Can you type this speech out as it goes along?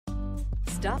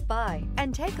Stop by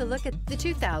and take a look at the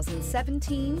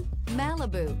 2017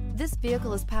 Malibu. This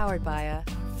vehicle is powered by a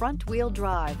front-wheel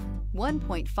drive,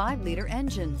 1.5-liter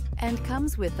engine, and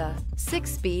comes with a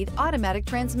 6-speed automatic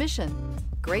transmission.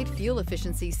 Great fuel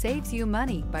efficiency saves you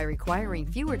money by requiring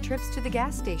fewer trips to the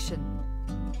gas station.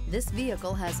 This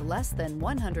vehicle has less than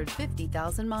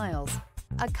 150,000 miles.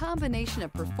 A combination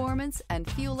of performance and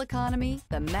fuel economy,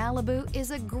 the Malibu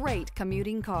is a great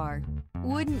commuting car.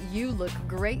 Wouldn't you look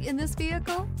great in this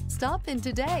vehicle? Stop in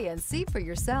today and see for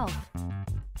yourself.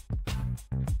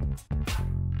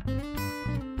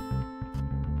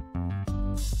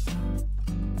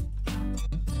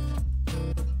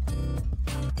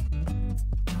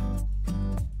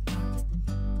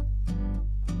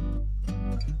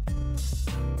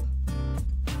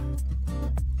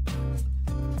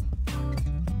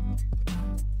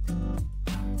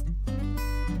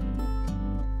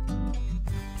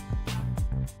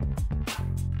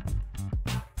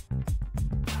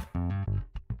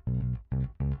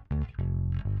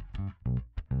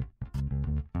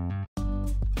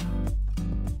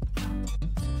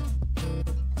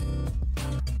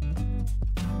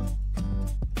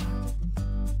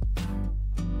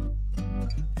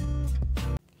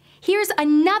 Here's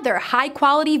another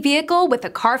high-quality vehicle with a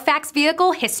Carfax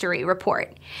Vehicle History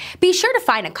Report. Be sure to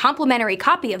find a complimentary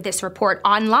copy of this report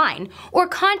online or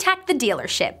contact the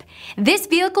dealership. This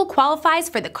vehicle qualifies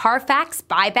for the Carfax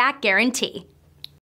Buyback Guarantee.